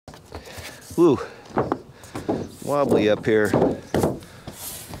Woo, wobbly up here.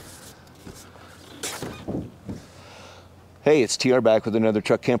 Hey, it's TR back with another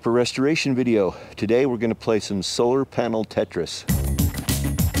truck camper restoration video. Today we're going to play some solar panel Tetris.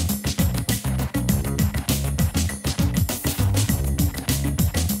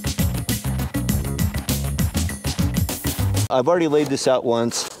 I've already laid this out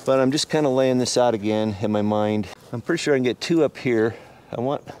once, but I'm just kind of laying this out again in my mind. I'm pretty sure I can get two up here.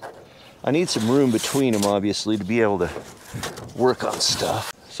 I need some room between them, obviously, to be able to work on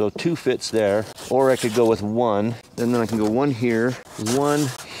stuff. So two fits there, or I could go with one, and then I can go one here,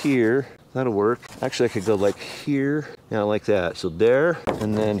 that'll work. Actually, I could go like here, yeah, like that. So there,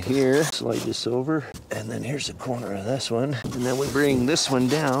 and then here, slide this over, and then here's the corner of this one. And then we bring this one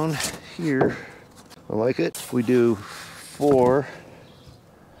down here. I like it. We do 4.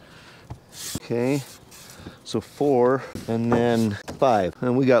 Okay, so 4 and then 5.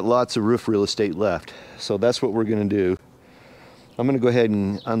 And we got lots of roof real estate left. So that's what we're gonna do. I'm gonna go ahead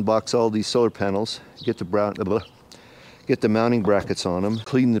and unbox all these solar panels, get the mounting brackets on them,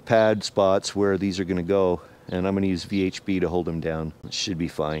 clean the pad spots where these are gonna go, and I'm gonna use VHB to hold them down. It should be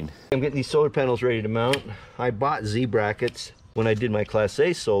fine. I'm getting these solar panels ready to mount. I bought Z brackets. When I did my Class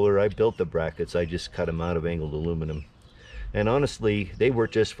A solar, I built the brackets. I just cut them out of angled aluminum. And honestly, they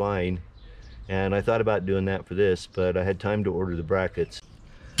work just fine. And I thought about doing that for this, but I had time to order the brackets.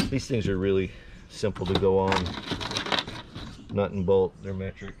 These things are really simple to go on. Nut and bolt, they're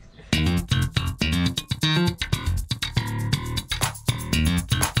metric.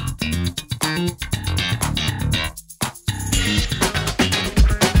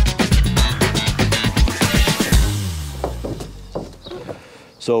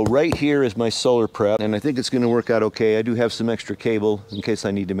 So right here is my solar prep, and I think it's going to work out okay. I do have some extra cable in case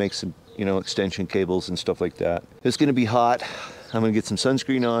I need to make some, extension cables and stuff like that. It's going to be hot. I'm going to get some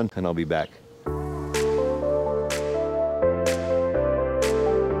sunscreen on, and I'll be back.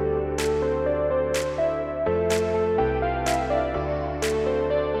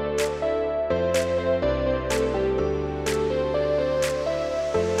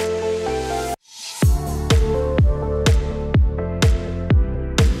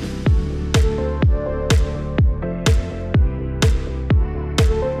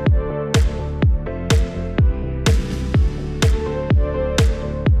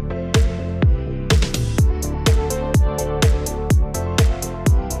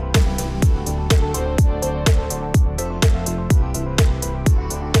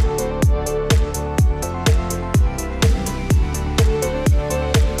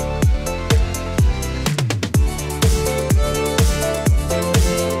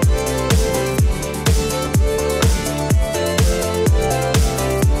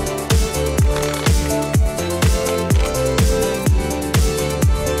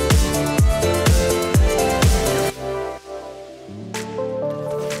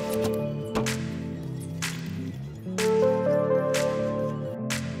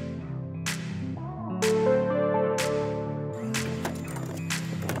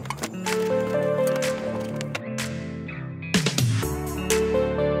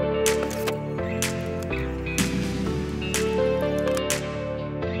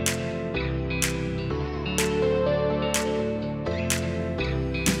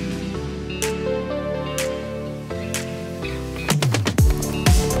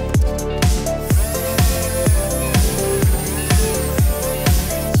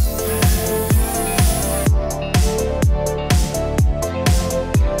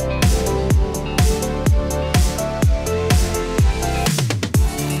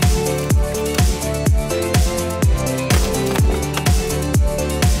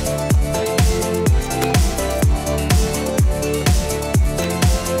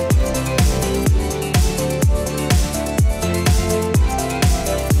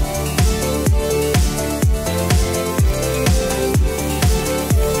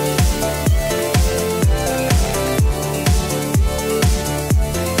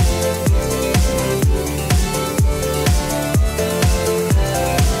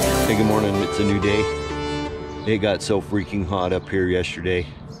 A new day. It got so freaking hot up here yesterday,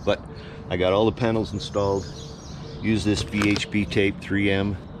 but I got all the panels installed. Use this VHB tape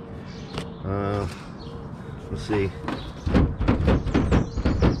 3M. Let's see.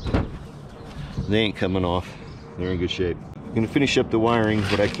 They ain't coming off. They're in good shape. I'm gonna finish up the wiring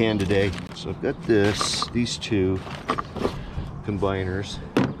what I can today. So I've got these two combiners.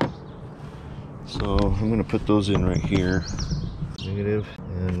 So I'm gonna put those in right here. Negative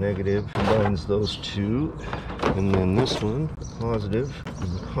and negative combines those two, and then this one, positive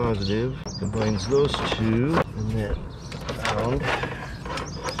and positive, combines those two, and then round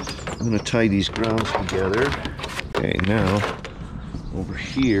I'm going to tie these grounds together. Okay, now over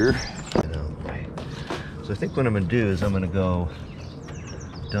here. So I think what I'm going to do is I'm going to go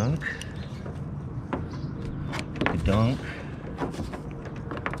dunk, dunk,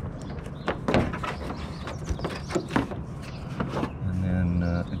 and then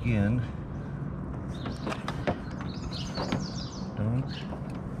again, dunk,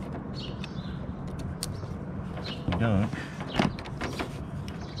 dunk.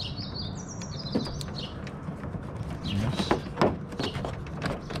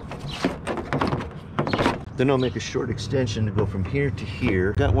 Then I'll make a short extension to go from here to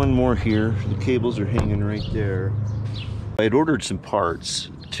here. Got one more here. The cables are hanging right there. I had ordered some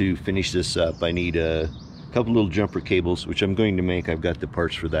parts to finish this up. I need a couple little jumper cables, which I'm going to make. I've got the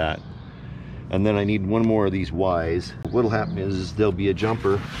parts for that. And then I need one more of these Ys. What'll happen is there'll be a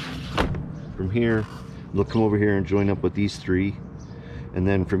jumper from here. They'll come over here and join up with these three. And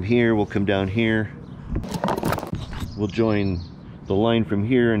then from here, we'll come down here. We'll join the line from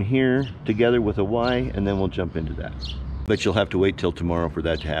here and here together with a Y, and then we'll jump into that. But you'll have to wait till tomorrow for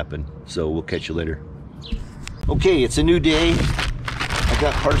that to happen. So we'll catch you later. Okay, it's a new day. I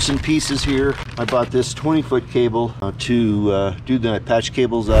got parts and pieces here. I bought this 20-foot cable to do the patch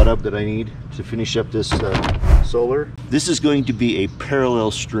cables out of that I need to finish up this solar. This is going to be a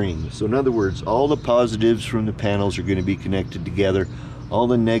parallel string. So in other words, all the positives from the panels are going to be connected together. All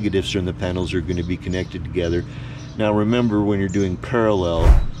the negatives from the panels are going to be connected together. Now remember, when you're doing parallel,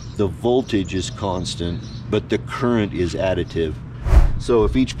 the voltage is constant, but the current is additive. So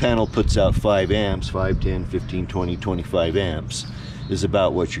if each panel puts out 5 amps, 5, 10, 15, 20, 25 amps is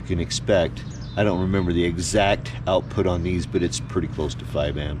about what you can expect. I don't remember the exact output on these, but it's pretty close to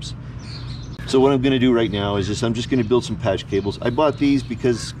 5 amps. So what I'm going to do right now is I'm just going to build some patch cables. I bought these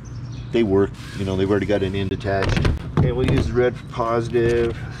because they work. You know, they've already got an end attached. Okay, we'll use the red for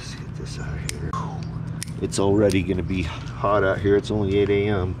positive. Let's get this out of here. It's already going to be hot out here. It's only 8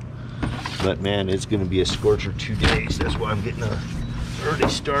 a.m. But man, it's going to be a scorcher 2 days. That's why I'm getting an early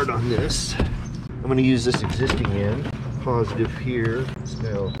start on this. I'm going to use this existing end, positive here.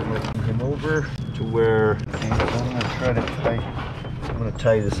 So I'm going to come over to where I'm going to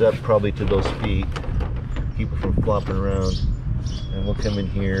tie this up probably to those feet, keep it from flopping around, and we'll come in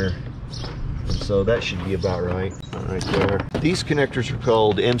here. And so that should be about right there. These connectors are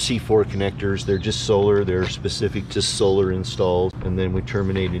called MC4 connectors. They're just solar. They're specific to solar installs. And then we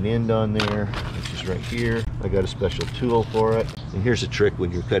terminate an end on there, which is right here. I got a special tool for it. And here's a trick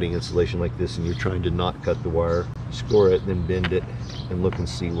when you're cutting insulation like this and you're trying to not cut the wire. Score it, then bend it, and look and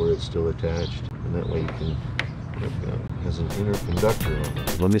see where it's still attached. And that way you can, it has an inner conductor on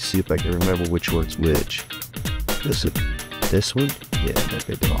it. Let me see if I can remember which one's which. This one? Yeah, that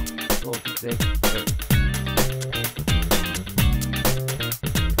good call.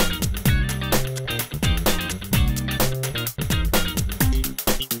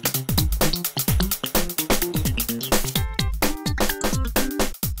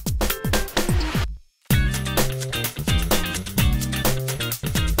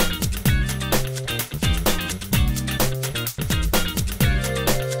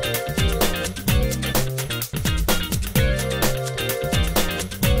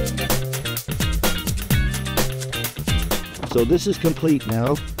 So this is complete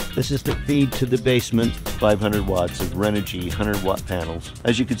now. This is the feed to the basement, 500 watts of Renogy 100-watt panels.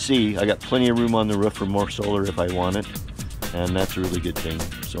 As you can see, I got plenty of room on the roof for more solar if I want it, and that's a really good thing.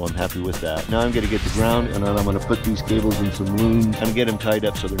 So I'm happy with that. Now I'm going to get the ground, and then I'm going to put these cables in some looms and get them tied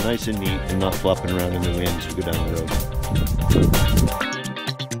up so they're nice and neat and not flopping around in the wind as we go down the road.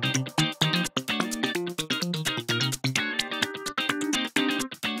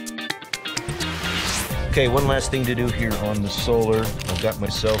 Okay, one last thing to do here on the solar. I've got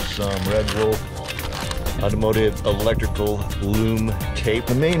myself some Red Wolf automotive electrical loom tape.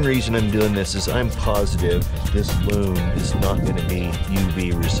 The main reason I'm doing this is I'm positive this loom is not going to be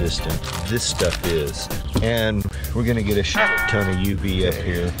UV resistant. This stuff is. And we're going to get a shit ton of UV up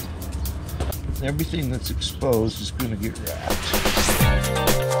here. Everything that's exposed is going to get wrapped.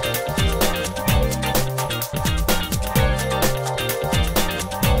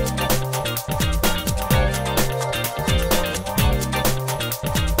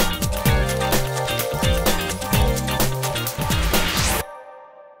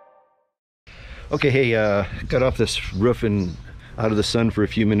 Okay, hey, got off this roof and out of the sun for a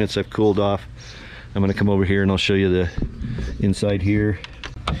few minutes. I've cooled off. I'm gonna come over here and I'll show you the inside here.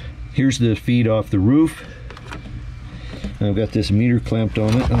 Here's the feed off the roof. I've got this meter clamped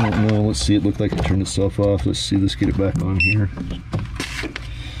on it. I don't know, let's see, it looked like it turned itself off. Let's see, let's get it back on here.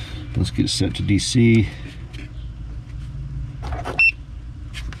 Let's get it set to DC.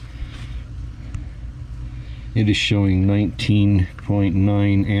 It is showing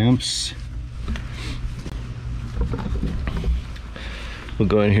 19.9 amps. We'll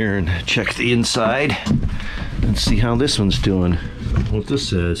go in here and check the inside and see how this one's doing, what this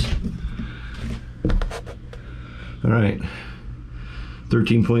says. All right,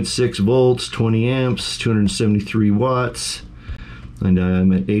 13.6 volts, 20 amps, 273 watts, and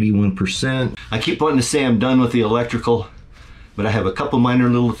I'm at 81%. I keep wanting to say I'm done with the electrical, but I have a couple minor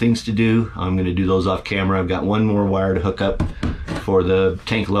little things to do. I'm going to do those off camera. I've got one more wire to hook up for the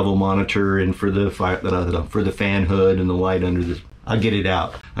tank level monitor and for the fan hood and the light under the. I'll get it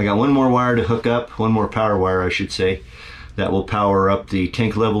out. I got one more wire to hook up, one more power wire I should say, that will power up the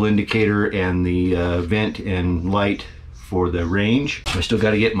tank level indicator and the vent and light for the range. I still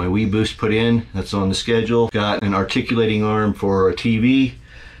got to get my Wii Boost put in. That's on the schedule. Got an articulating arm for a TV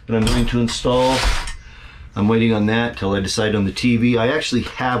that I'm going to install. I'm waiting on that till I decide on the TV. I actually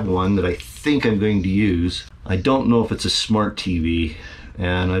have one that I think I'm going to use. I don't know if it's a smart TV,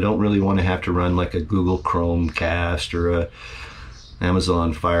 and I don't really want to have to run like a Google Chromecast or a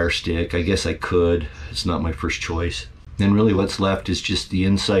Amazon Fire Stick. I guess I could. It's not my first choice. Then really what's left is just the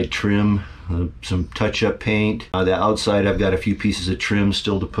inside trim, some touch-up paint. The outside I've got a few pieces of trim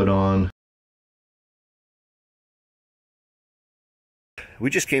still to put on. We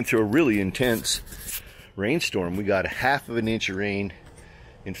just came through a really intense rainstorm. We got 1/2 inch of rain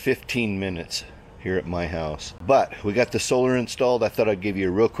in 15 minutes here at my house. But we got the solar installed. I thought I'd give you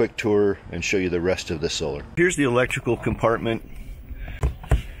a real quick tour and show you the rest of the solar. Here's the electrical compartment.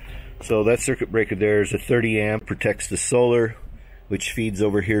 So that circuit breaker there is a 30 amp, protects the solar, which feeds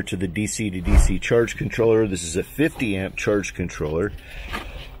over here to the DC to DC charge controller. This is a 50 amp charge controller.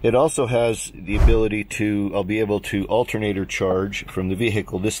 It also has the ability to, I'll be able to alternator charge from the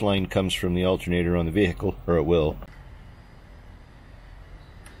vehicle. This line comes from the alternator on the vehicle, or it will.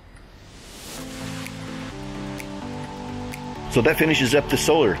 So that finishes up the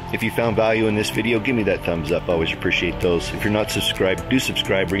solar. If you found value in this video, give me that thumbs up. I always appreciate those. If you're not subscribed, do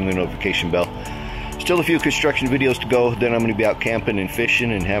subscribe, ring the notification bell. Still a few construction videos to go, then I'm going to be out camping and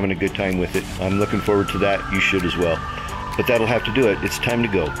fishing and having a good time with it. I'm looking forward to that. You should as well. But that'll have to do it. It's time to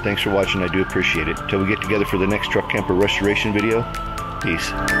go. Thanks for watching. I do appreciate it. Till we get together for the next truck camper restoration video. Peace.